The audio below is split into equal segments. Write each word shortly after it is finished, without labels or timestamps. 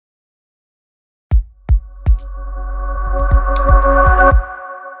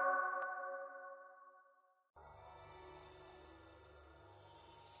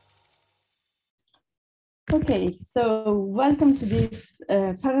Okay, so welcome to this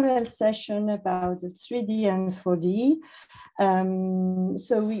parallel session about 3D and 4D.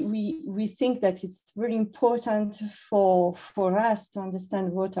 So we think that it's very important for us to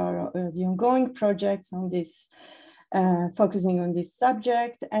understand what are the ongoing projects on this, focusing on this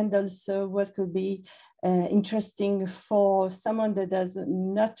subject, and also what could be interesting for someone that does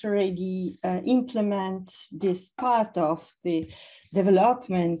not already implement this part of the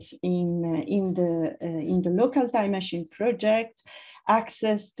development in the local time machine project,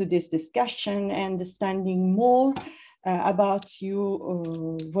 access to this discussion, understanding more about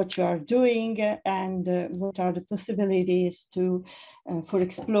you, what you are doing, and what are the possibilities to for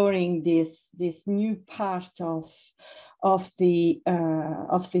exploring this new part of the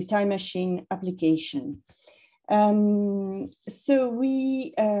time machine application. So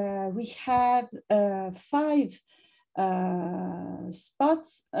we have 5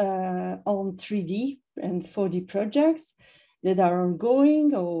 spots on 3D and 4D projects that are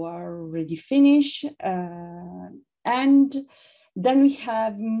ongoing or are already finished. And then we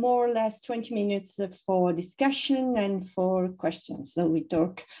have more or less 20 minutes for discussion and for questions. So we'll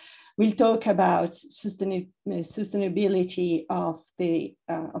talk about sustainability of the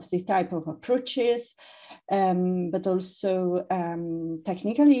type of approaches, but also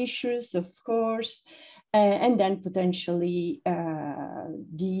technical issues, of course, and then potentially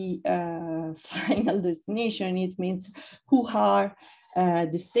the final destination. It means who are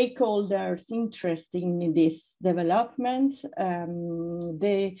the stakeholders interested in this development. Are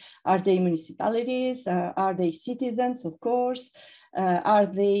they municipalities? Are they citizens, of course? Are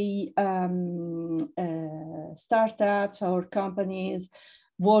they startups or companies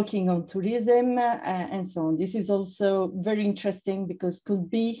working on tourism and so on? This is also very interesting because could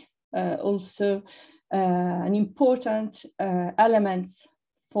be also an important element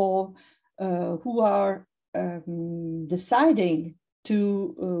for who are deciding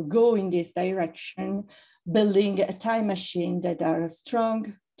to go in this direction, building a time machine that are a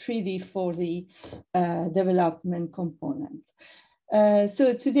strong 3D, 4D development component.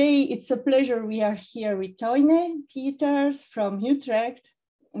 So today it's a pleasure. We are here with Toine, Pieters from Utrecht.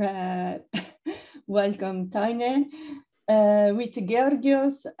 Welcome, Toine. With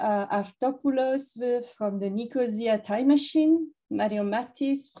Georgios, Artopoulos from the Nicosia time machine,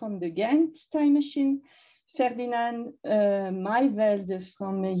 Matthys from the Ghent time machine, Ferdinand Maiwald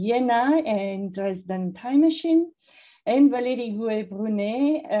from Jena and Dresden time machine, and Valérie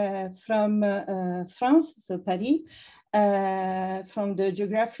Gouet-Brunet from France, so Paris, from the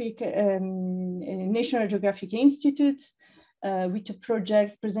National Geographic Institute, with a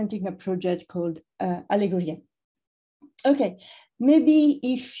project, presenting a project called ALEGORIA. Okay, maybe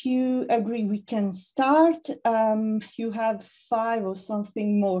if you agree, we can start. You have 5 or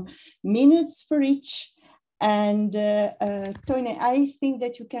something more minutes for each. And Toine, I think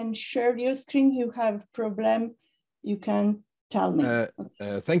that you can share your screen. You have problem, you can tell me.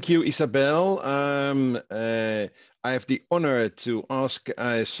 Thank you, Isabel. I have the honor to ask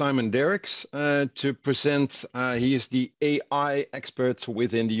Simon Derricks to present. He is the AI expert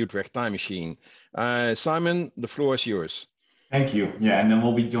within the Utrecht Time Machine. Simon, the floor is yours. Thank you. Yeah, and then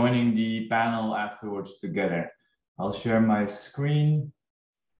we'll be joining the panel afterwards together. I'll share my screen.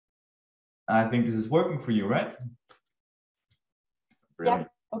 I think this is working for you, right? Brilliant.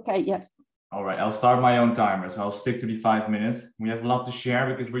 Yeah, okay, yes. All right, I'll start my own timer, so I'll stick to the 5 minutes. We have a lot to share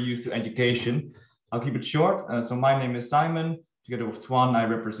because we're used to education. I'll keep it short. So my name is Simon. Together with Toine, I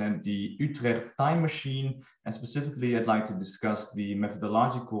represent the Utrecht Time Machine. And specifically, I'd like to discuss the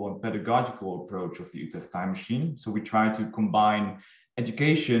methodological and pedagogical approach of the Utrecht Time Machine. So we try to combine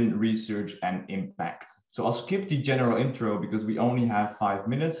education, research, and impact. So I'll skip the general intro because we only have 5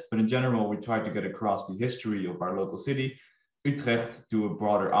 minutes, but in general, we try to get across the history of our local city, Utrecht, to a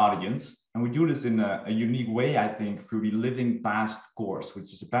broader audience. And we do this in a unique way, I think, through the Living Past course,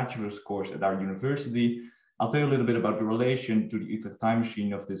 which is a bachelor's course at our university. I'll tell you a little bit about the relation to the Utrecht Time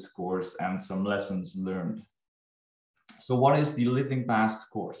Machine of this course and some lessons learned. So what is the Living Past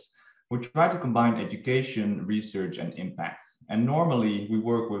course? We try to combine education, research, and impact. And normally we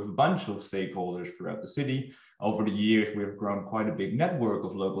work with a bunch of stakeholders throughout the city. Over the years, we have grown quite a big network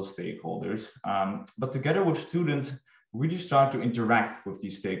of local stakeholders. But together with students, we just start to interact with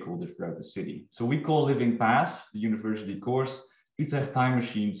these stakeholders throughout the city. So we call Living Past, the university course, Utrecht Time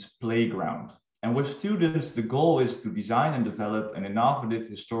Machine's playground. And with students, the goal is to design and develop an innovative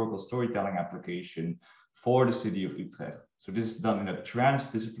historical storytelling application for the city of Utrecht. So this is done in a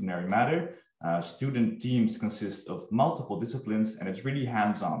transdisciplinary manner. Student teams consist of multiple disciplines, and it's really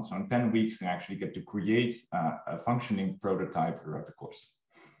hands-on. So in 10 weeks, they actually get to create a functioning prototype throughout the course.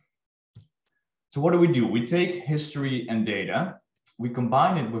 So what do? We take history and data, we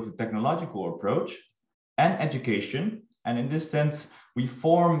combine it with a technological approach and education. And in this sense, we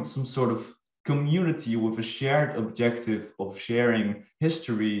form some sort of community with a shared objective of sharing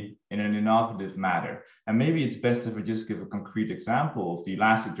history in an innovative manner. And maybe it's best if I just give a concrete example of the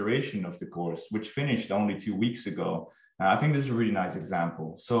last iteration of the course, which finished only 2 weeks ago. I think this is a really nice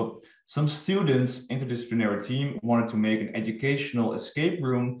example. So some students, interdisciplinary team, wanted to make an educational escape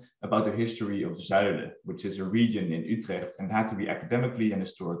room about the history of Zuiden, which is a region in Utrecht, and had to be academically and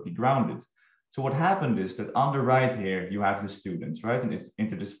historically grounded. So what happened is that on the right here, you have the students, right? An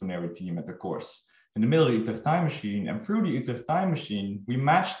interdisciplinary team at the course. In the middle, the Utrecht Time Machine, and through the Utrecht Time Machine, we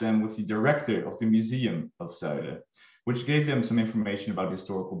matched them with the director of the Museum of Zuiden, which gave them some information about the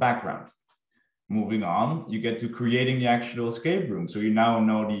historical background. Moving on, you get to creating the actual escape room. So you now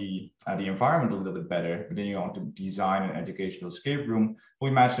know the environment a little bit better, but then you want to design an educational escape room.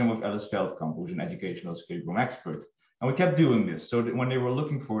 We matched them with Alice Veldkamp, who's an educational escape room expert. And we kept doing this. So that when they were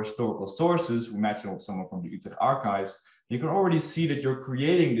looking for historical sources, we matched them with someone from the Utrecht archives. You can already see that you're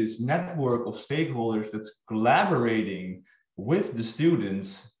creating this network of stakeholders that's collaborating with the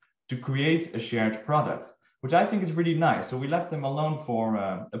students to create a shared product, which I think is really nice. So we left them alone for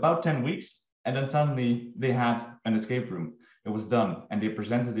about 10 weeks. And then suddenly they had an escape room. It was done, and they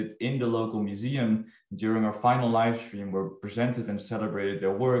presented it in the local museum. During our final live stream, where presented and celebrated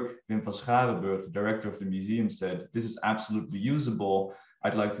their work, Wim van Scharenburg, the director of the museum, said, "This is absolutely usable.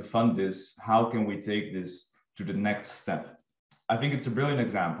 I'd like to fund this. How can we take this to the next step?" I think it's a brilliant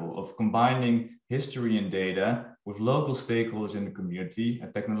example of combining history and data with local stakeholders in the community, a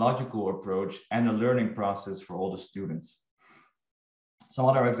technological approach, and a learning process for all the students. Some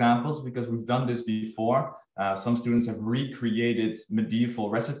other examples, because we've done this before, some students have recreated medieval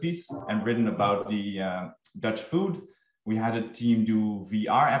recipes and written about the Dutch food. We had a team do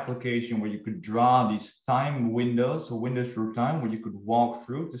VR application where you could draw these time windows, so windows through time, where you could walk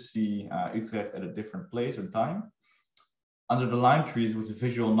through to see Utrecht at a different place or time. Under the Lime Trees was a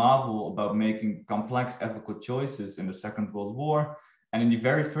visual novel about making complex ethical choices in the Second World War. And in the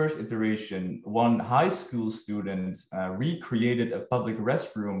very first iteration, one high school student recreated a public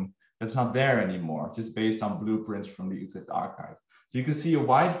restroom that's not there anymore, just based on blueprints from the Utrecht archive. So you can see a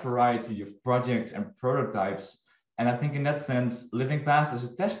wide variety of projects and prototypes. And I think in that sense, Living Past as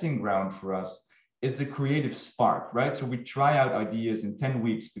a testing ground for us is the creative spark, right? So we try out ideas in 10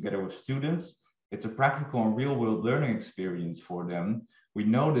 weeks together with students. It's a practical and real world learning experience for them. We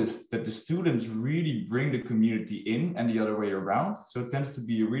noticed that the students really bring the community in and the other way around. So it tends to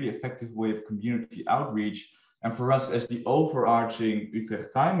be a really effective way of community outreach. And for us as the overarching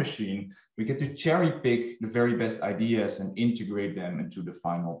Utrecht Time Machine, we get to cherry pick the very best ideas and integrate them into the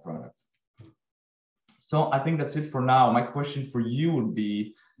final product. So I think that's it for now. My question for you would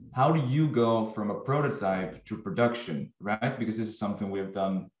be, how do you go from a prototype to production, right? Because this is something we have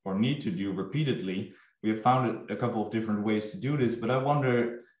done or need to do repeatedly. We have found a couple of different ways to do this, but I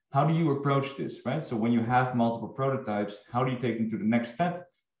wonder, how do you approach this, right? So when you have multiple prototypes, how do you take them to the next step?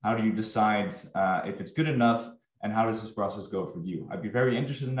 How do you decide if it's good enough? And how does this process go for you? I'd be very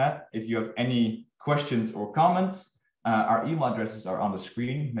interested in that. If you have any questions or comments, our email addresses are on the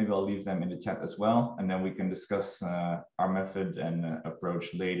screen. Maybe I'll leave them in the chat as well. And then we can discuss our method and approach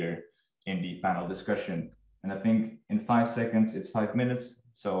later in the panel discussion. And I think in 5 seconds, it's 5 minutes.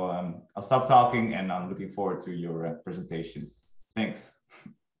 So I'll stop talking and I'm looking forward to your presentations. Thanks.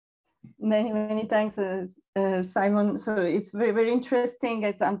 Many thanks, Simon. So it's very interesting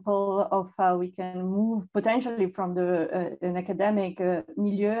example of how we can move potentially from an academic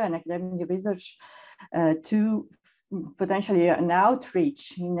milieu and academic research to potentially an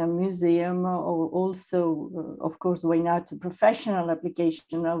outreach in a museum, or also, of course, why not a professional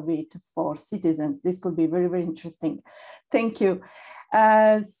application of it for citizens. This could be very interesting. Thank you.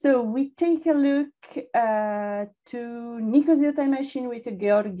 So we take a look to Nicosia Time Machine with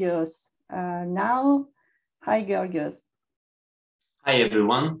Georgios now. Hi, Georgios. Hi,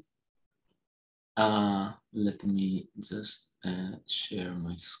 everyone. Let me just share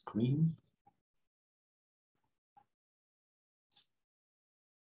my screen.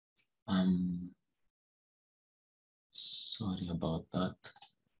 Sorry about that.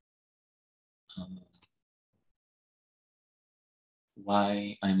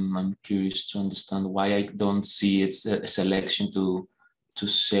 Why I'm curious to understand why I don't see it's a selection to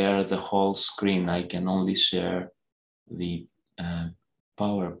share the whole screen. I can only share the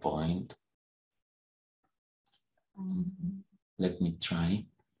PowerPoint. Let me try,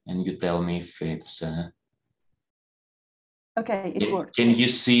 and you tell me if it's. Okay, it works. Can you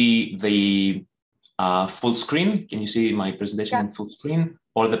see the full screen? Can you see my presentation in full screen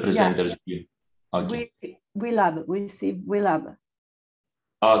or the presenter's view? Okay. We see Willab.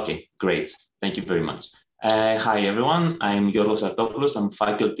 Okay, great. Thank you very much. Hi, everyone. I'm Georgios Artopoulos. I'm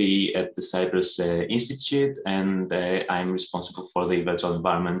faculty at the Cyprus Institute, and I'm responsible for the virtual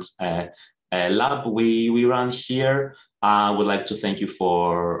environments lab we run here. I would like to thank you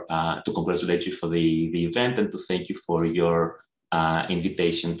to congratulate you for the event and to thank you for your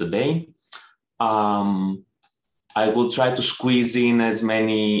invitation today. I will try to squeeze in as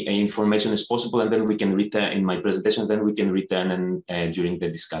many information as possible, and then we can return in my presentation, then we can return during the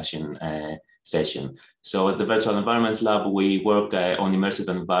discussion session. So at the Virtual Environments Lab, we work on immersive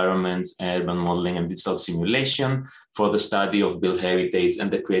environments, urban modeling, and digital simulation for the study of built heritage and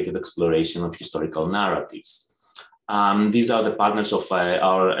the creative exploration of historical narratives. These are the partners of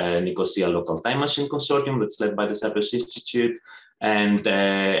our Nicosia Local Time Machine Consortium that's led by the Cyprus Institute. And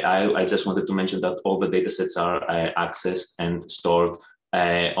I just wanted to mention that all the datasets are accessed and stored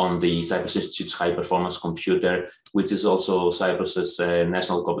on the Cyprus Institute's high performance computer, which is also Cyprus's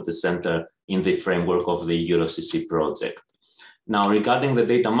National Competence Center in the framework of the EuroCC project. Now, regarding the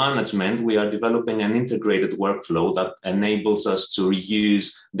data management, we are developing an integrated workflow that enables us to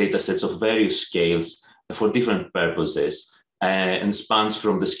reuse datasets of various scales for different purposes. And spans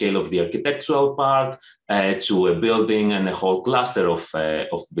from the scale of the architectural part to a building and a whole cluster of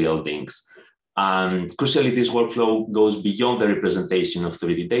buildings. Crucially, this workflow goes beyond the representation of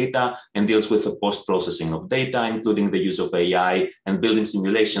 3D data and deals with the post-processing of data, including the use of AI and building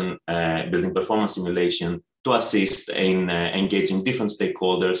simulation, building performance simulation to assist in engaging different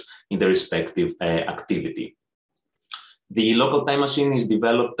stakeholders in the respective activity. The local time machine is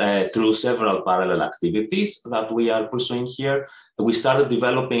developed through several parallel activities that we are pursuing here. We started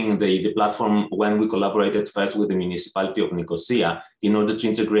developing the platform when we collaborated first with the municipality of Nicosia in order to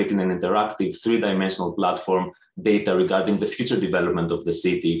integrate in an interactive three-dimensional platform data regarding the future development of the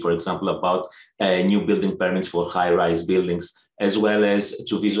city, for example, about new building permits for high-rise buildings, as well as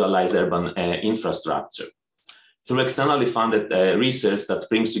to visualize urban infrastructure. Through externally funded research that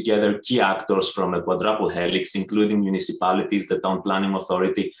brings together key actors from a quadruple helix, including municipalities, the town planning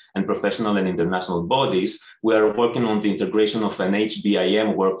authority, and professional and international bodies, we are working on the integration of an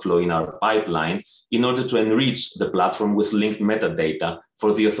HBIM workflow in our pipeline in order to enrich the platform with linked metadata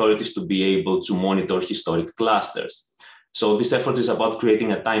for the authorities to be able to monitor historic clusters. So this effort is about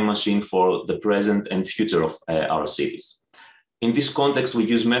creating a time machine for the present and future of our cities. In this context, we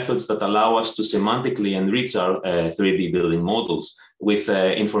use methods that allow us to semantically enrich our 3D building models with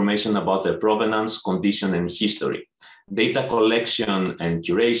information about their provenance, condition, and history. Data collection and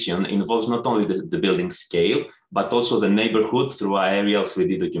curation involves not only the building scale, but also the neighborhood through aerial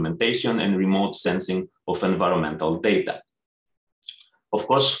 3D documentation and remote sensing of environmental data. Of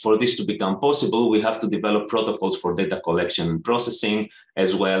course, for this to become possible, we have to develop protocols for data collection and processing,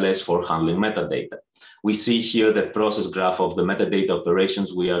 as well as for handling metadata. We see here the process graph of the metadata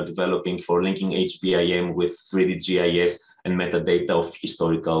operations we are developing for linking HBIM with 3D GIS and metadata of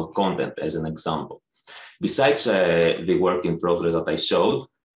historical content, as an example. Besides the work in progress that I showed,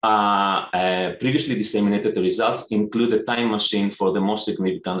 previously disseminated results include a time machine for the most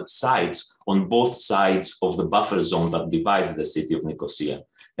significant sites on both sides of the buffer zone that divides the city of Nicosia.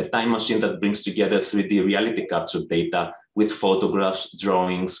 A time machine that brings together 3D reality capture data with photographs,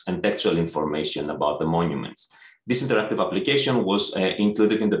 drawings, and textual information about the monuments. This interactive application was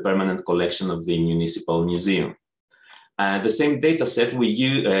included in the permanent collection of the Municipal Museum. The same data set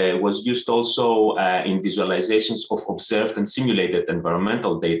was used also in visualizations of observed and simulated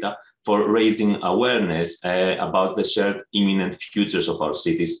environmental data for raising awareness about the shared imminent futures of our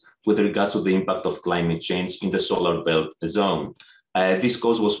cities with regards to the impact of climate change in the solar belt zone. This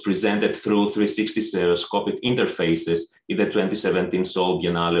cause was presented through 360 stereoscopic interfaces in the 2017 Seoul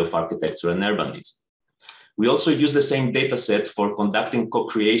Biennale of Architecture and Urbanism. We also use the same data set for conducting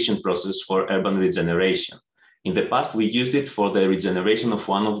co-creation process for urban regeneration. In the past, we used it for the regeneration of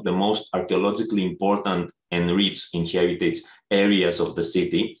one of the most archaeologically important and rich in heritage areas of the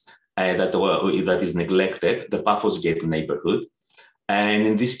city that is neglected, the Paphos Gate neighborhood. And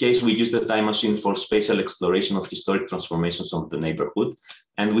in this case, we used the time machine for spatial exploration of historic transformations of the neighborhood.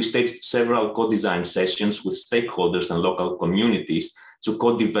 And we staged several co-design sessions with stakeholders and local communities to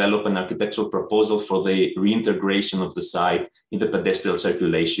co-develop an architectural proposal for the reintegration of the site in the pedestrian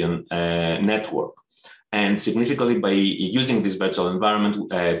circulation network. And significantly, by using this virtual environment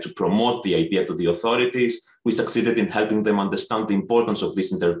to promote the idea to the authorities, we succeeded in helping them understand the importance of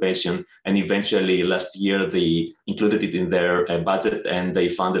this intervention. And eventually, last year, they included it in their budget, and they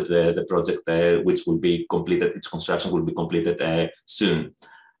funded the project, which will be completed. Its construction will be completed soon.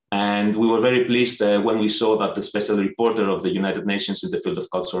 And we were very pleased when we saw that the special reporter of the United Nations in the field of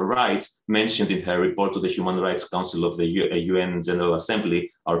cultural rights mentioned in her report to the Human Rights Council of the UN General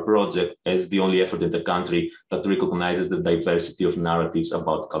Assembly our project as the only effort in the country that recognizes the diversity of narratives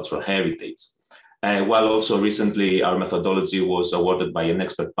about cultural heritage. While also recently our methodology was awarded by an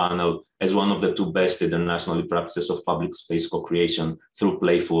expert panel as one of the 2 best internationally practices of public space co-creation through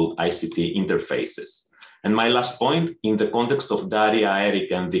playful ICT interfaces. And my last point, in the context of Daria,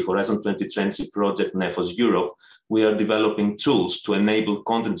 Eric, and the Horizon 2020 project Nefos Europe, we are developing tools to enable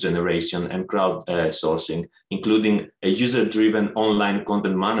content generation and crowdsourcing, including a user-driven online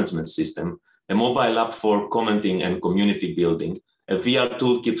content management system, a mobile app for commenting and community building, a VR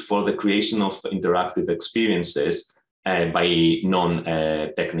toolkit for the creation of interactive experiences by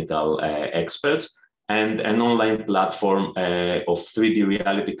non-technical experts, and an online platform of 3D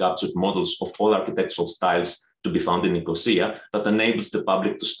reality captured models of all architectural styles to be found in Nicosia that enables the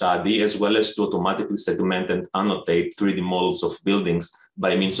public to study as well as to automatically segment and annotate 3D models of buildings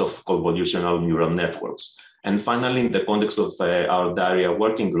by means of convolutional neural networks. And finally, in the context of our Daria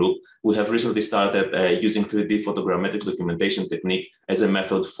working group, we have recently started using 3D photogrammetric documentation technique as a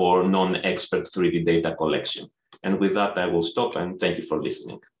method for non-expert 3D data collection. And with that, I will stop and thank you for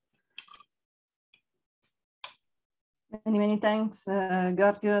listening. Many thanks,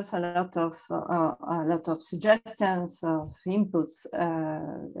 Georgios. A lot of suggestions, of inputs,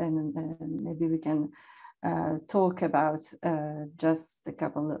 and maybe we can talk about just a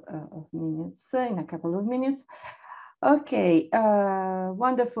couple of minutes in a couple of minutes. Okay,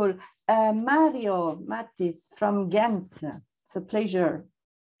 wonderful. Matthys from Ghent. It's a pleasure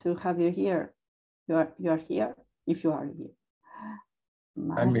to have you here. You are here if you are here.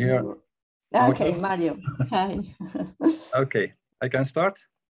 Mario. I'm here. Okay, Mario. Hi. Okay, I can start?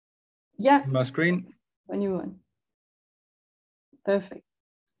 Yeah. My screen? When you want. Perfect.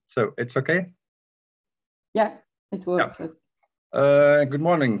 So it's okay? Yeah, it works. Yeah. Good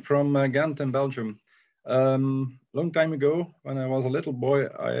morning from Ghent in Belgium. Long time ago, when I was a little boy,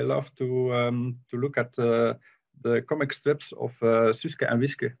 I loved to look at the comic strips of Suske and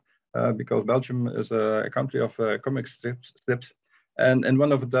Wiske, because Belgium is a country of comic strips. And in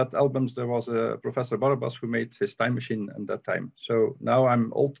one of that albums, there was a Professor Barabbas who made his time machine at that time. So now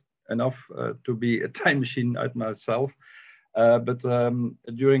I'm old enough to be a time machine at myself. But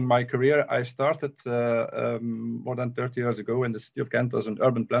during my career, I started more than 30 years ago in the city of Ghent as an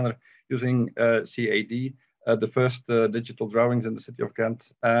urban planner using CAD, the first digital drawings in the city of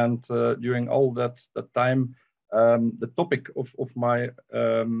Ghent. And during all that time, the topic of my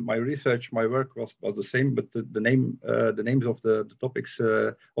my research, my work was the same, but the names of the topics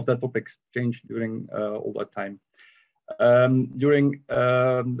of that topics changed during all that time. During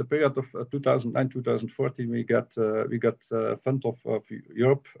the period of 2009-2014, we got fund of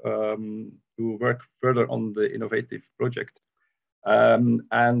Europe to work further on the innovative project.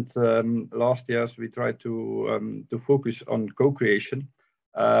 Last years we tried to focus on co-creation,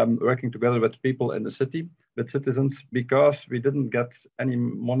 working together with people in the city, with citizens, because we didn't get any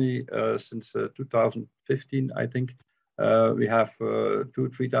money since 2015, I think. We have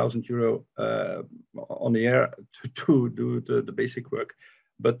 2,000-3,000 euro on the year to do the basic work,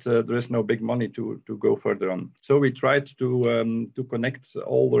 but there is no big money to go further on. So we tried to connect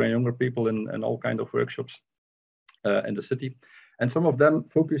all the younger people in all kinds of workshops in the city, and some of them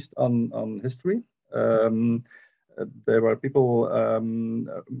focused on history. There were people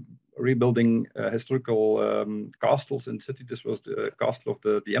rebuilding historical castles in the city. This was the castle of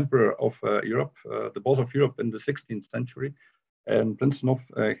the Emperor of Europe, the boss of Europe in the 16th century, in Princeton of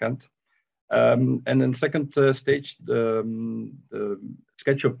Ghent. And in the second stage, the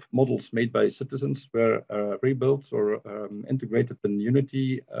SketchUp models made by citizens were rebuilt or integrated in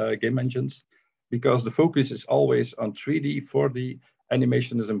Unity game engines, because the focus is always on 3D, 4D,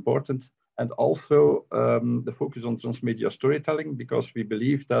 animation is important. And also the focus on transmedia storytelling, because we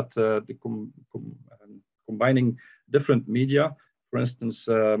believe that combining different media, for instance,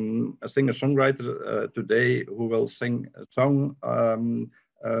 a singer-songwriter today who will sing a song,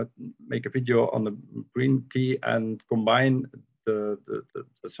 make a video on the green key and combine the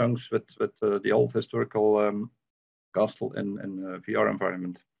songs with the old historical castle in a VR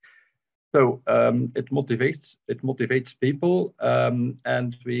environment. So it motivates people,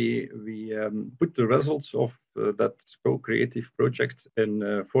 and we put the results of that co-creative project in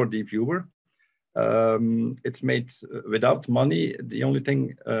 4D viewer. It's made without money. The only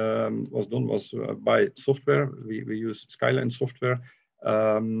thing was done was by software. We use Skyline software,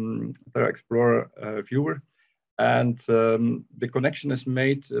 Terra Explorer viewer, And the connection is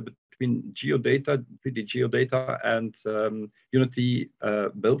made between geodata, 3D geodata, and Unity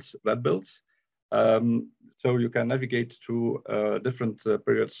builds, web builds. So you can navigate through different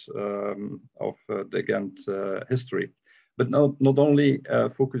periods of the Ghent history, but not only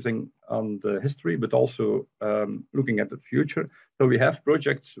focusing on the history, but also looking at the future. So we have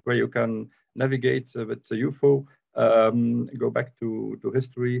projects where you can navigate with the UFO, go back to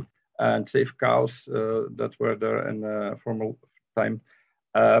history, and save cows that were there in a formal time.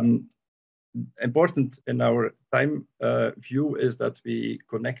 Important in our time view is that we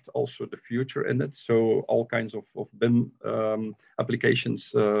connect also the future in it. So all kinds of BIM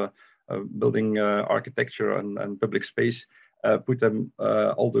applications, building architecture and public space, put them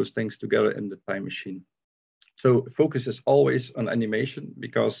all those things together in the time machine. So focus is always on animation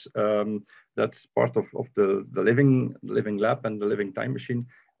because that's part of the living lab and the living time machine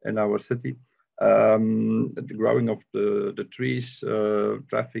in our city. The growing of the trees,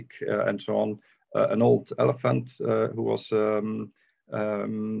 traffic, and so on. An old elephant who was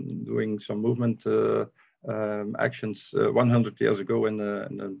doing some movement actions 100 years ago in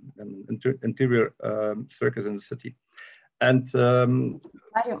an interior circus in the city. And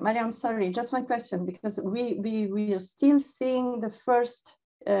Mario, I'm sorry, just one question, because we are still seeing the first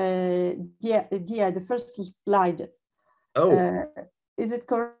the first slide. Oh. Is it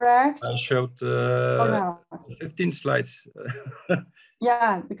correct? I showed 15 slides.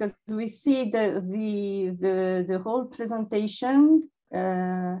 Yeah, because we see the whole presentation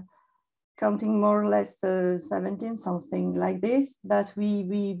counting more or less 17, something like this, but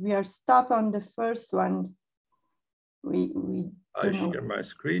we are stopped on the first one. I share my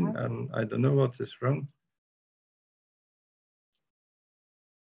screen and I don't know what is wrong.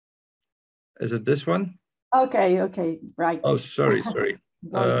 Is it this one? Okay, right. Oh, sorry.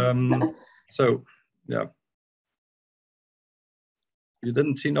 So, yeah. You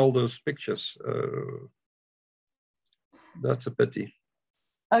didn't see all those pictures. That's a pity.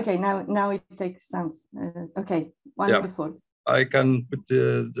 Okay, now it takes sense. Okay, wonderful. Yeah, I can put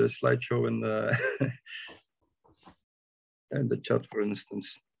the slideshow in the in the chat, for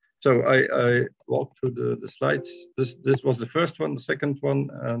instance. So I walked through the slides. This was the first one, the second one,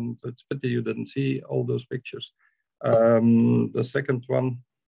 and it's a pity you didn't see all those pictures. The second one,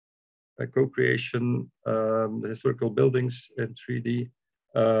 co-creation, the historical buildings in 3D,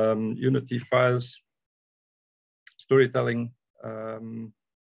 Unity files, storytelling, the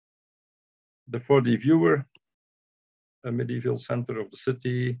 4D viewer, a medieval center of the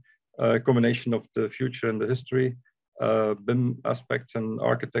city, a combination of the future and the history, BIM aspects and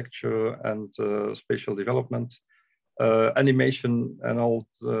architecture and spatial development, animation and all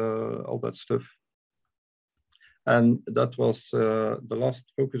that stuff. And that was the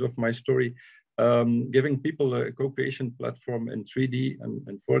last focus of my story, giving people a co-creation platform in 3D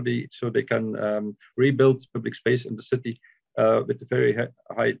and 4D so they can rebuild public space in the city with a very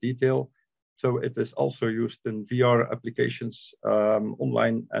high detail. So it is also used in VR applications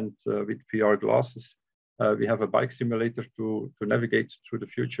online and with VR glasses. We have a bike simulator to navigate through the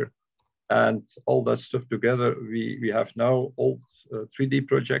future. And all that stuff together, we have now old 3D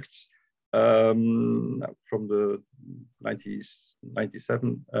projects from the 90s,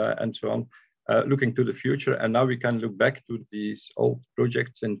 97 and so on, looking to the future. And now we can look back to these old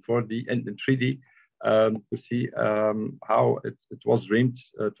projects in 4D and in 3D to see how it was dreamed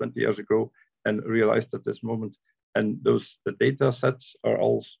 20 years ago and realized at this moment. And the data sets are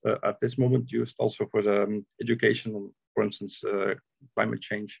also at this moment used also for the education, for instance, climate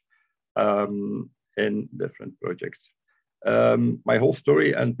change in different projects. My whole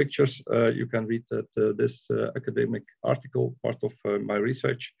story and pictures you can read at this academic article, part of my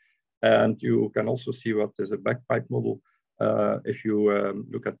research. And you can also see what is a backpipe model if you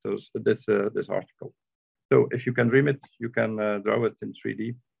look at this article. So if you can dream it, you can draw it in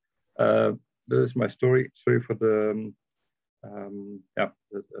 3D. This is my story. Sorry for the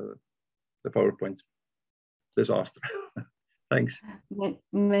PowerPoint disaster. Thanks.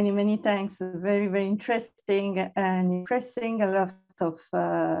 Many thanks. Very, very interesting and impressing. A lot of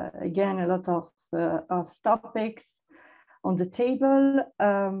again, a lot of topics on the table.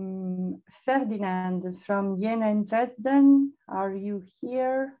 Ferdinand from Jena in Dresden, are you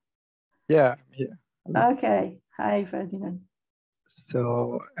here? Yeah, I'm here. Hello. Okay. Hi, Ferdinand.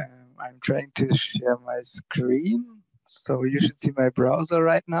 So I'm trying to share my screen. So you should see my browser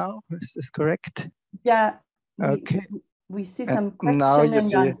right now. Is this correct? Yeah. Okay. We see some question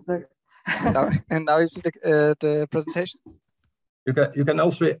and answer. Now you see the presentation. You can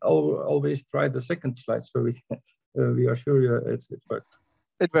also always try the second slide, so we are sure it works.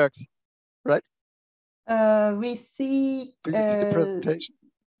 It works, right? We see. Do you see the presentation?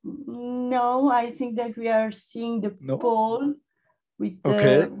 No, I think that we are seeing the poll with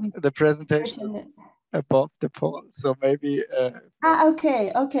the presentation is above the poll, so maybe.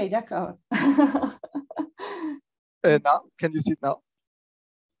 Okay, d'accord. Now, can you see it now?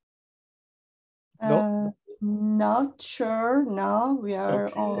 No. Not sure. No, we are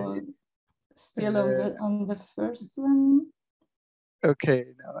still on the first one. Okay,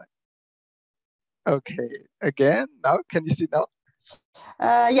 now. Okay, again. Now, can you see now?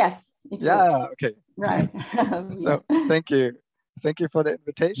 Yes. It works. Okay. Right. So thank you for the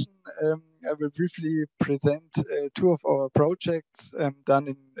invitation. I will briefly present two of our projects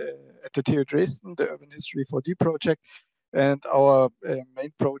done at the TU Dresden, the Urban History 4D project, and our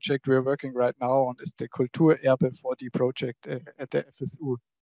main project we're working right now on is the Kulturerbe 4D project at the FSU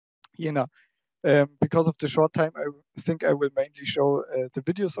Jena. Because of the short time, I think I will mainly show the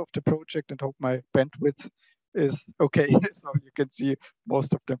videos of the project and hope my bandwidth is okay, so you can see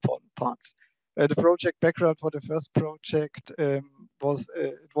most of the important parts. The project background for the first project was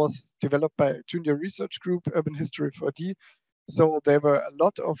developed by a junior research group, Urban History 4D. So there were a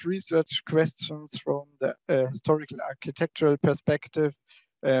lot of research questions from the historical architectural perspective.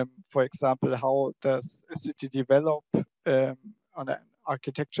 For example, how does a city develop on an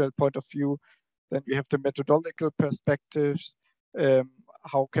architectural point of view? Then we have the methodological perspectives.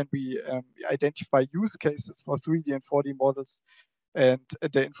 How can we identify use cases for 3D and 4D models? And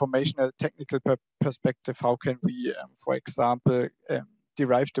the informational technical perspective, how can we, for example,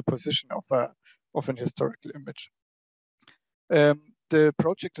 derive the position of an historical image? The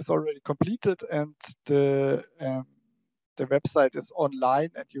project is already completed, and the website is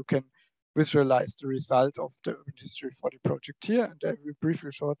online, and you can visualize the result of the Urban History 4D project here. And I will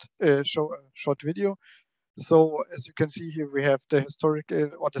briefly show a short video. So as you can see here, we have the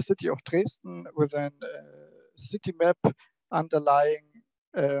historical or the city of Dresden with a city map underlying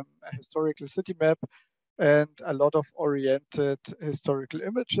a historical city map and a lot of oriented historical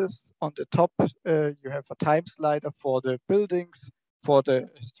images. On the top, you have a time slider for the buildings, for the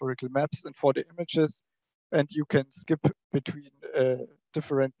historical maps, and for the images. And you can skip between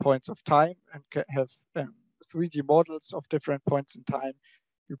different points of time and have 3D models of different points in time.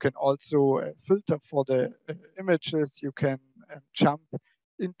 You can also filter for the images. You can jump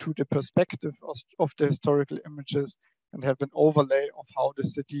into the perspective of the historical images and have an overlay of how the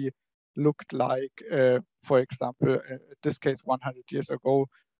city looked like, for example, in this case, 100 years ago.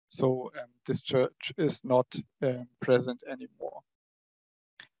 So this church is not present anymore.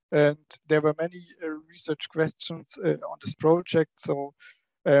 And there were many research questions on this project. So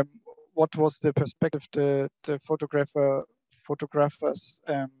what was the perspective the photographers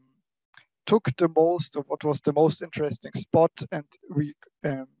took the most, or what was the most interesting spot? And we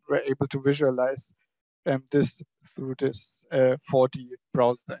were able to visualize this through this 4D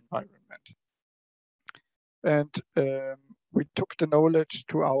browser environment. And we took the knowledge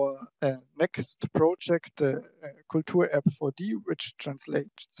to our next project, the Kulturerbe 4D, which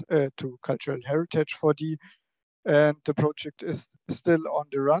translates to Cultural Heritage 4D. And the project is still on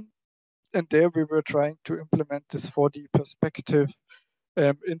the run. And there we were trying to implement this 4D perspective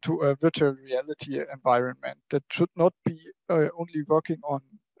into a virtual reality environment that should not be only working on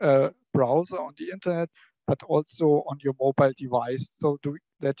a browser on the internet, but also on your mobile device, so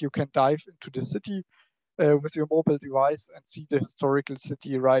that you can dive into the city with your mobile device and see the historical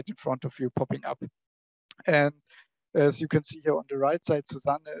city right in front of you popping up. And as you can see here on the right side,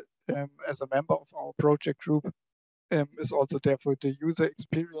 Susanne, as a member of our project group, is also there for the user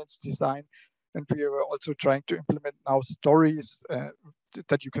experience design. And we are also trying to implement now stories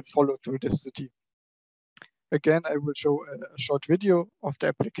that you can follow through the city. Again, I will show a short video of the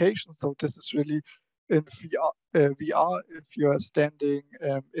application. So this is really in VR if you are standing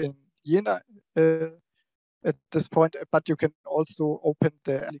in Jena at this point, but you can also open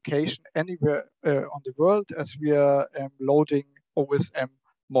the application anywhere on the world as we are loading OSM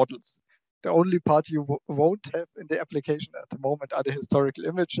models. The only part you won't have in the application at the moment are the historical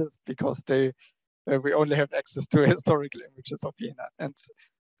images, because we only have access to historical images of Jena. And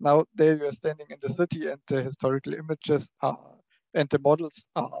now there you are standing in the city, and the historical images and the models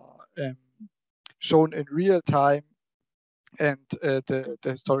are shown in real time, and the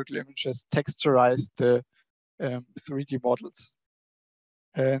historical images texturize the 3D models.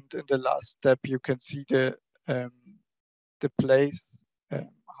 And in the last step, you can see the place,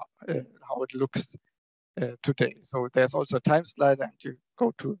 how it looks today. So there's also a time slider, and you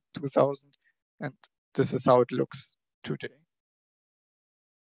go to 2000, and this is how it looks today.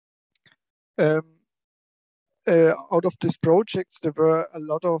 Out of these projects, there were a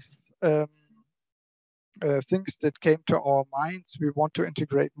lot of things that came to our minds. We want to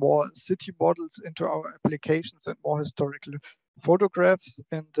integrate more city models into our applications and more historical photographs.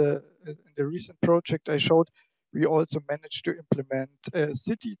 In the recent project I showed, we also managed to implement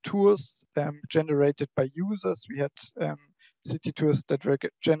city tours generated by users. We had city tours that were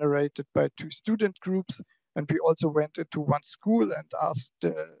generated by 2 student groups. And we also went into one school and asked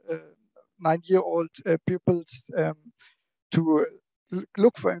 9-year-old pupils to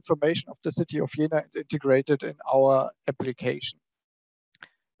look for information of the city of Jena and integrate it in our application.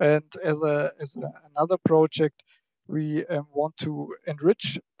 And as another project, we want to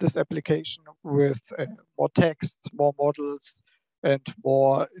enrich this application with more text, more models, and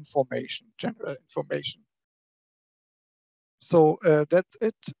more information, general information. So that's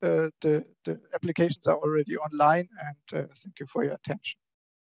it. The applications are already online, and thank you for your attention.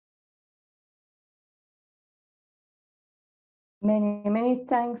 Many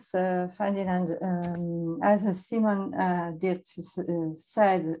thanks, Ferdinand. As Simon did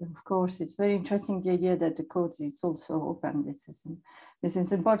said, of course, it's very interesting, the idea that the code is also open. This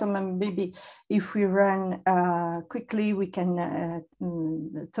is important, and maybe if we run quickly, we can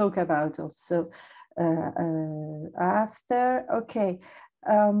talk about also after. Okay,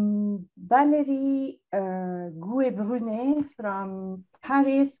 Valérie Gouet-Brunet from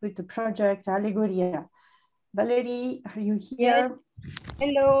Paris with the project ALEGORIA. Valérie, are you here? Yes.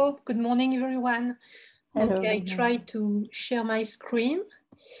 Hello, good morning, everyone. Hello, okay, I try to share my screen.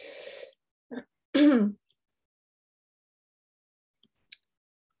 Can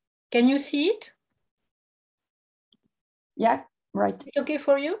you see it? Yeah, right. Okay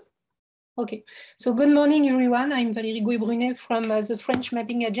for you? Okay, so good morning, everyone. I'm Valérie Gouet-Brunet from the French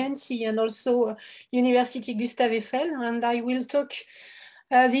Mapping Agency and also University Gustave Eiffel, and I will talk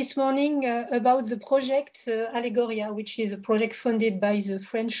this morning about the project ALEGORIA, which is a project funded by the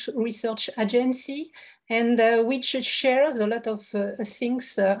French Research Agency and which shares a lot of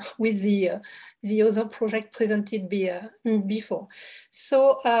things with the other project presented before.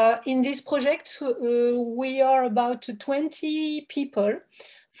 So in this project, we are about 20 people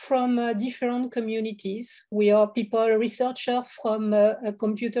from different communities. We are researchers from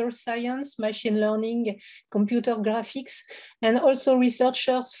computer science, machine learning, computer graphics, and also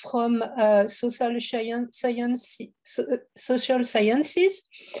researchers from social sciences.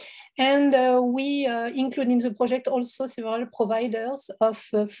 And we include in the project also several providers of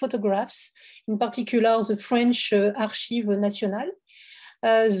photographs, in particular the French Archives Nationales,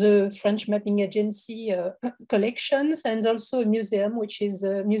 the French Mapping Agency collections, and also a museum, which is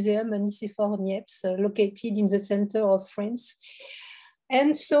a Museum Nicéphore Niepce, located in the center of France.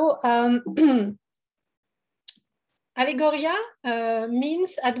 And so ALEGORIA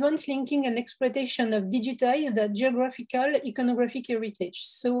means advanced linking and exploitation of digitized geographical iconographic heritage.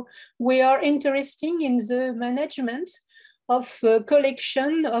 So we are interested in the management of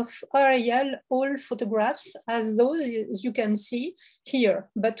collection of aerial old photographs, as those as you can see here.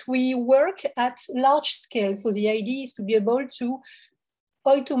 But we work at large scale. So the idea is to be able to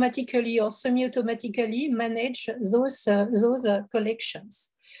automatically or semi-automatically manage those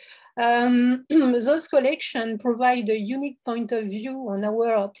collections. Those collections provide a unique point of view on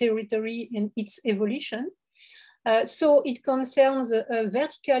our territory and its evolution. So it concerns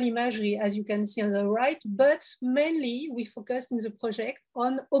vertical imagery, as you can see on the right, but mainly we focus in the project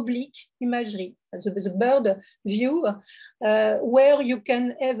on oblique imagery, the bird view, where you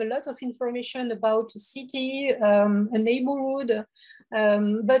can have a lot of information about a city, a neighborhood,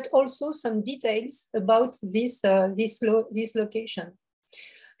 but also some details about this location.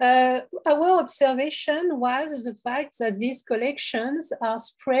 Our observation was the fact that these collections are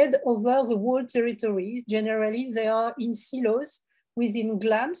spread over the whole territory. Generally, they are in silos within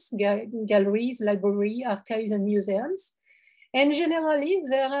GLAMs, galleries, libraries, archives, and museums. And generally,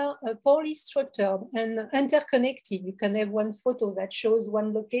 they are poorly structured and interconnected. You can have one photo that shows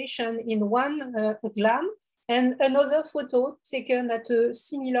one location in one GLAM, and another photo taken at a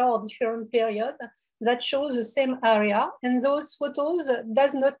similar or different period that shows the same area, and those photos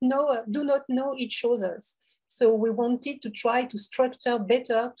do not know each other. So we wanted to try to structure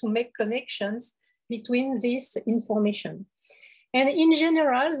better to make connections between this information. And in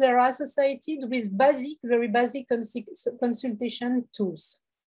general, they are associated with very basic consultation tools.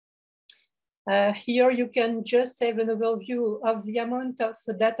 Here you can just have an overview of the amount of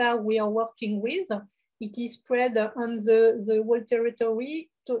data we are working with. It is spread on the whole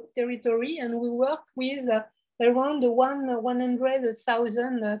territory, and we work with around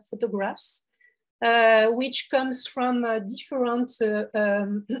 100,000 photographs, which comes from different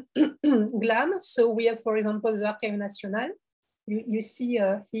GLAM. So we have, for example, the Archives Nationales, you see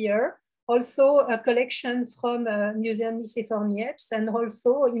here, also a collection from Museum Lycée Niepce, and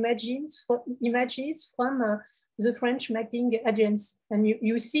also images from the French mapping agency. And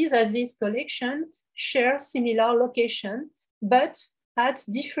you see that this collection shares similar location, but at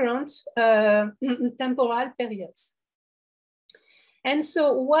different temporal periods. And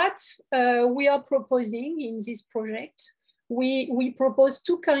so what we are proposing in this project, we propose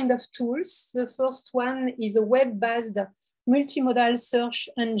two kinds of tools. The first one is a web-based multimodal search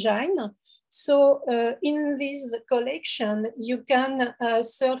engine. So in this collection, you can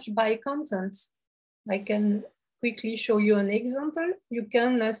search by content. I can quickly show you an example. You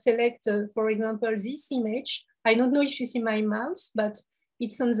can select, for example, this image. I don't know if you see my mouse, but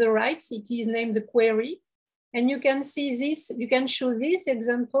it's on the right. It is named the query. And you can see this, you can show this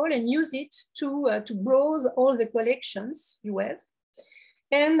example and use it to browse all the collections you have.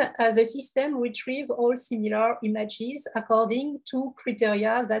 And the system retrieve all similar images according to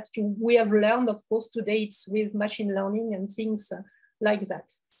criteria that we have learned, of course, today it's with machine learning and things like that.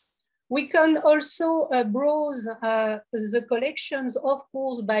 We can also browse the collections, of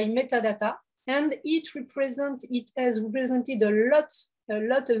course, by metadata, and it has represented a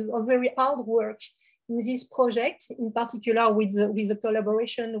lot of very hard work in this project, in particular with the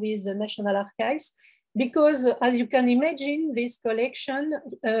collaboration with the National Archives, because as you can imagine, this collection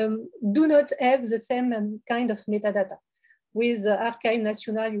do not have the same kind of metadata. With the Archive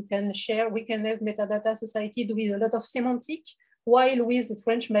National, you can share, we can have metadata associated with a lot of semantic, while with the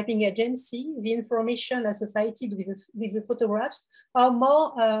French Mapping Agency, the information associated with the photographs are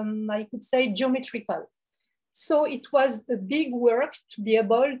more, I could say, geometrical. So it was a big work to be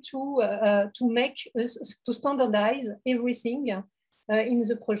able to standardize everything in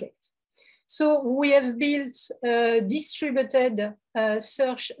the project. So we have built a distributed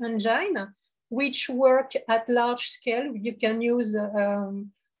search engine, which work at large scale. You can use a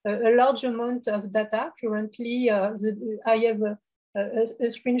large amount of data. Currently, I have a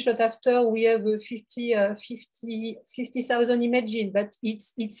screenshot after, we have 50,000 images, but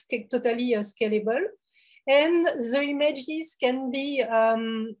it's totally scalable. And the images can be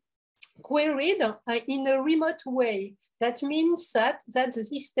queried in a remote way. That means that the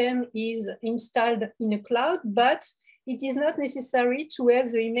system is installed in a cloud, but it is not necessary to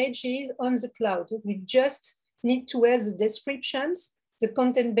have the images on the cloud. We just need to have the descriptions, the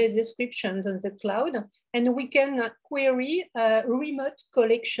content-based descriptions on the cloud, and we can query remote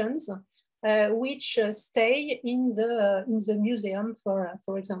collections which stay in the museum,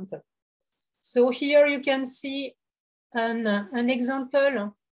 for example. So here you can see an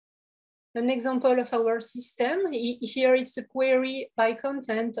example of our system. Here it's a query by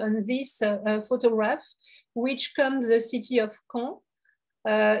content on this photograph, which comes the city of Caen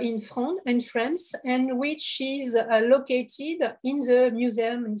in France, and which is located in the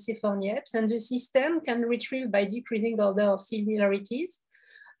museum in Niepce, and the system can retrieve by decreasing order of similarities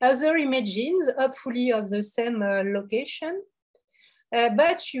other images, hopefully of the same location.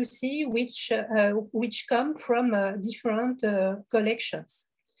 But you see which come from different collections.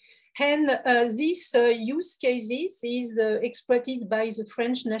 And this use cases is exploited by the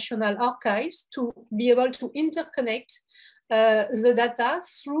French National Archives to be able to interconnect the data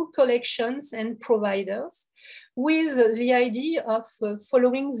through collections and providers, with the idea of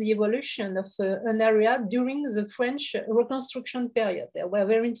following the evolution of an area during the French reconstruction period. They were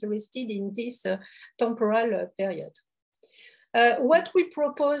very interested in this temporal period. What we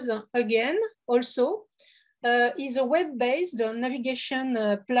propose again also is a web-based navigation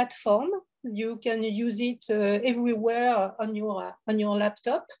platform. You can use it everywhere on your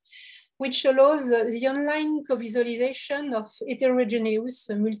laptop, which allows the online co-visualization of heterogeneous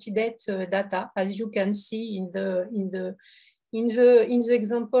multi-date data, as you can see in the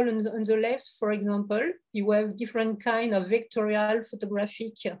example on the left. For example, you have different kind of vectorial,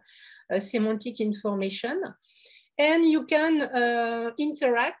 photographic, semantic information. And you can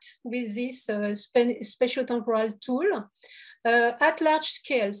interact with this spatiotemporal tool at large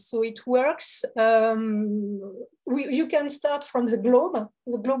scale. So it works, you can start from the globe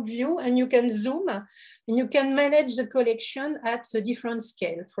view, and you can zoom, and you can manage the collection at a different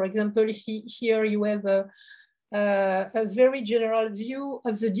scale. For example, here you have a very general view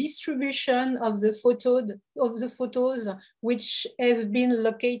of the distribution of the photos which have been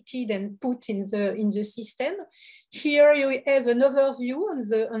located and put in the system. Here you have an overview on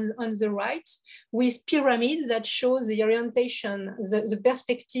the right with pyramids that shows the orientation, the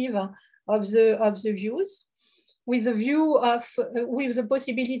perspective of the views, with the view of with the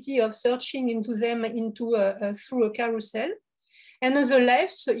possibility of searching into them through a carousel. And on the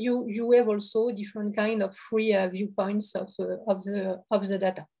left, you have also different kind of free viewpoints of the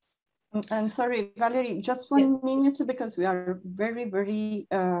data. I'm sorry, Valérie, just one minute because we are very, very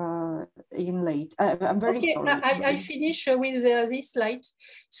in late. I'm very sorry. I finish with this slide.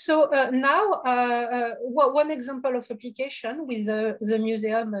 So now, one example of application with the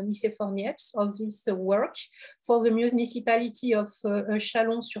Museum Nice-Fornieps of this work for the municipality of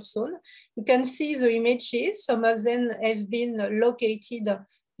Chalon-sur-Saône. You can see the images. Some of them have been located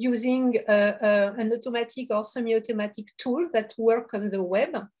using an automatic or semi-automatic tool that work on the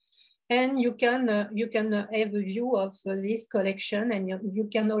web. And you can have a view of this collection, and you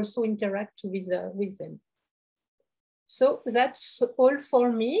can also interact with them. So that's all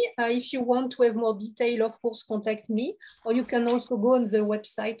for me. If you want to have more detail, of course, contact me, or you can also go on the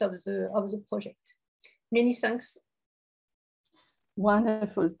website of the project. Many thanks.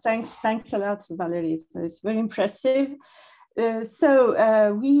 Wonderful. Thanks a lot, Valérie. So it's very impressive. So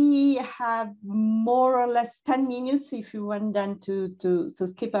we have more or less 10 minutes if you want then to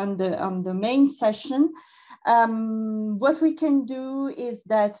skip on the main session. What we can do is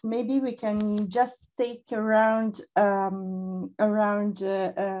that maybe we can just take around the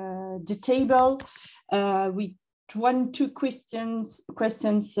table with 1-2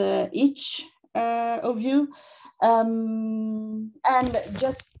 questions each of you. And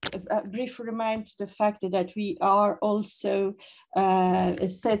just a brief reminder to the fact that we are also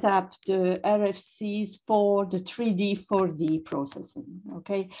set up the RFCs for the 3D, 4D processing.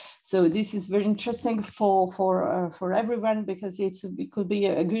 Okay, so this is very interesting for everyone because it could be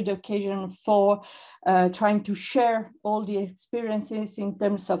a good occasion for trying to share all the experiences in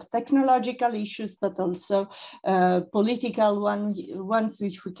terms of technological issues, but also political ones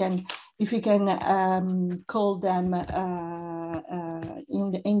which we can, if we can call them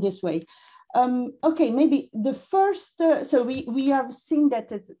in this way. Okay, maybe the first, so we have seen that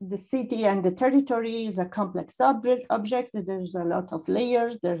the city and the territory is a complex object. There's a lot of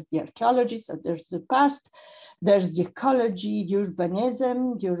layers. There's the archaeology, so there's the past, there's the ecology, the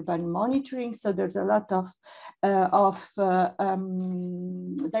urbanism, the urban monitoring. So there's a lot of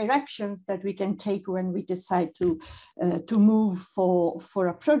directions that we can take when we decide to move for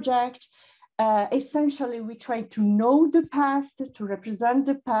a project. Essentially, we try to know the past, to represent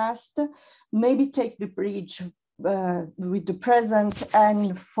the past, maybe take the bridge with the present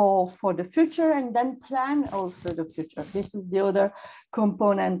and for the future, and then plan also the future. This is the other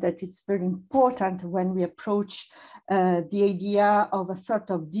component that is very important when we approach the idea of a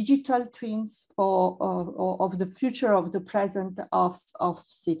sort of digital twins of the future of the present of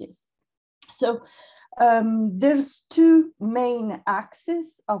cities. So there's 2 main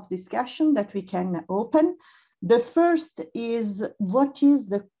axes of discussion that we can open. The first is what is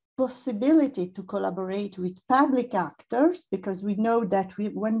the possibility to collaborate with public actors, because we know that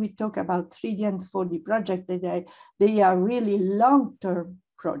when we talk about 3D and 4D projects, they are really long-term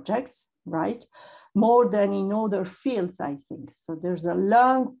projects, right? More than in other fields, I think. So there's a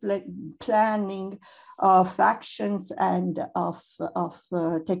long planning of actions and of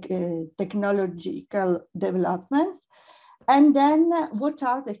technological developments. And then what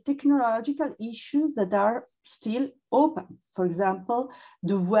are the technological issues that are still open? For example,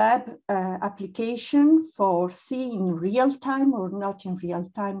 the web application for seeing real time or not in real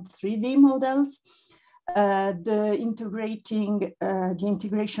time 3D models, the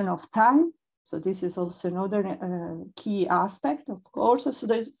integration of time. So this is also another key aspect, of course. So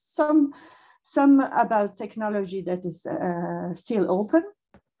there's some about technology that is still open,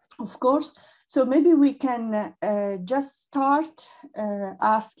 of course. So maybe we can just start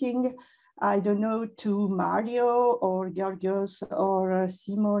asking, I don't know, to Mario or Georgios or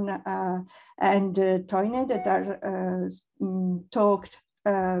Simon and Toine that are talked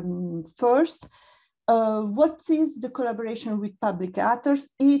first. What is the collaboration with public actors?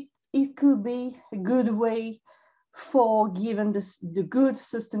 It could be a good way for giving the good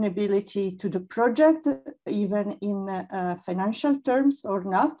sustainability to the project, even in financial terms or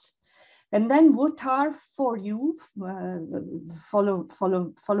not. And then what are for you,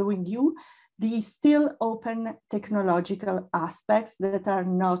 following you, the still open technological aspects that are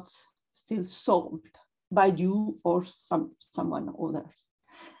not still solved by you or someone others?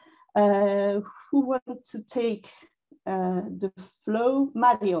 Who wants to take the flow?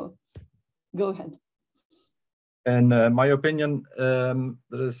 Mario, go ahead. In my opinion,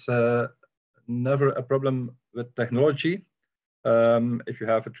 there is never a problem with technology. If you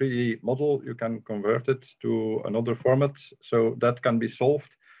have a 3D model, you can convert it to another format, so that can be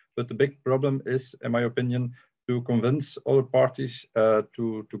solved. But the big problem is, in my opinion, to convince other parties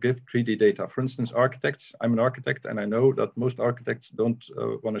to give 3D data. For instance, architects. I'm an architect, and I know that most architects don't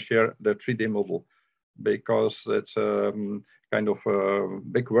want to share their 3D model because it's kind of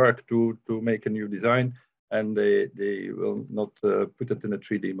big work to make a new design, and they will not put it in a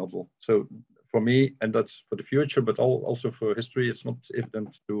 3D model. So for me, and that's for the future, but also for history, it's not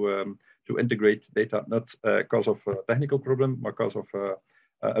evident to integrate data, not because of a technical problem, but because of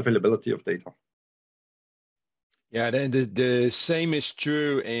availability of data. Yeah, the same is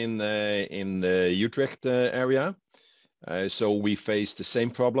true in the Utrecht area. So we face the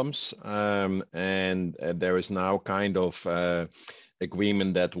same problems, and there is now kind of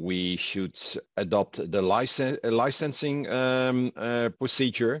agreement that we should adopt the licensing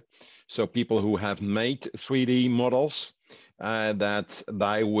procedure. So people who have made 3D models, that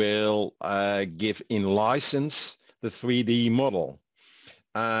they will give in license the 3D model.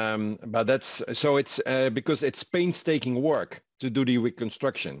 But that's so it's because it's painstaking work to do the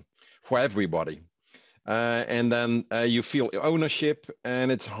reconstruction for everybody. And then you feel ownership,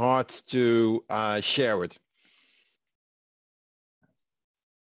 and it's hard to share it.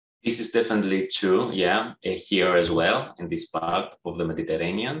 This is definitely true, yeah, here as well, in this part of the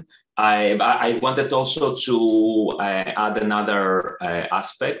Mediterranean. I wanted also to add another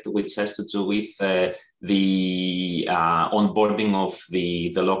aspect, which has to do with the onboarding of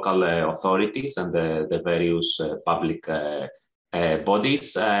the local authorities and the various public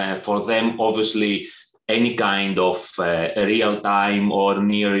bodies. For them, obviously, any kind of real-time or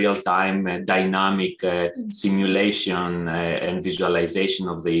near real-time dynamic simulation and visualization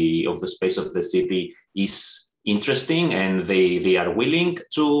of the space of the city is interesting, and they are willing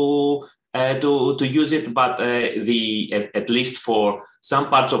to use it. But at least for some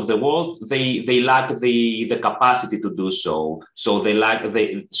parts of the world, they lack the capacity to do so. So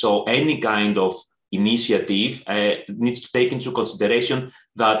so any kind of initiative needs to take into consideration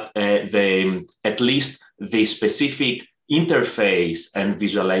that at least the specific interface and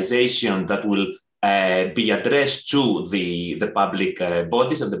visualization that will be addressed to the public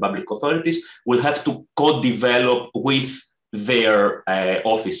bodies and the public authorities will have to co-develop with their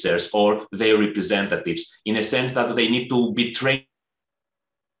officers or their representatives, in a sense that they need to be trained